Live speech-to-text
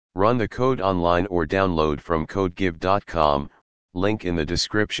Run the code online or download from codegive.com, link in the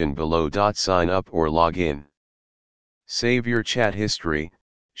description below. Sign up or log in. Save your chat history,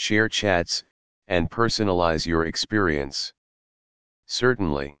 share chats, and personalize your experience.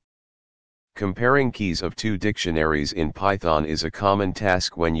 Certainly. Comparing keys of two dictionaries in Python is a common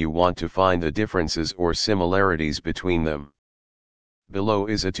task when you want to find the differences or similarities between them. Below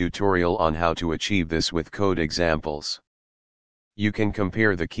is a tutorial on how to achieve this with code examples. You can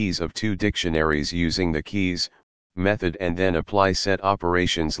compare the keys of two dictionaries using the keys method and then apply set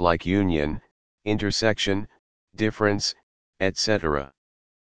operations like union, intersection, difference, etc.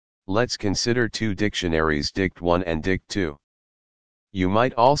 Let's consider two dictionaries dict1 and dict2. You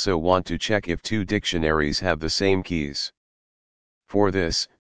might also want to check if two dictionaries have the same keys. For this,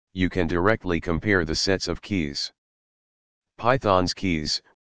 you can directly compare the sets of keys. Python's keys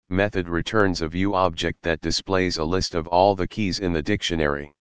method returns a view object that displays a list of all the keys in the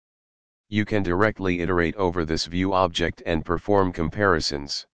dictionary. You can directly iterate over this view object and perform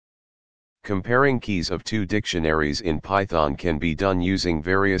comparisons. Comparing keys of two dictionaries in Python can be done using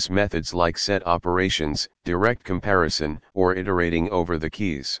various methods like set operations, direct comparison, or iterating over the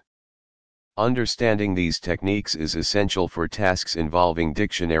keys. Understanding these techniques is essential for tasks involving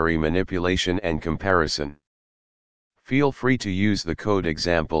dictionary manipulation and comparison. Feel free to use the code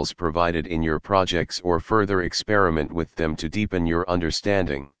examples provided in your projects or further experiment with them to deepen your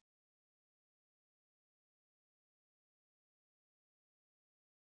understanding.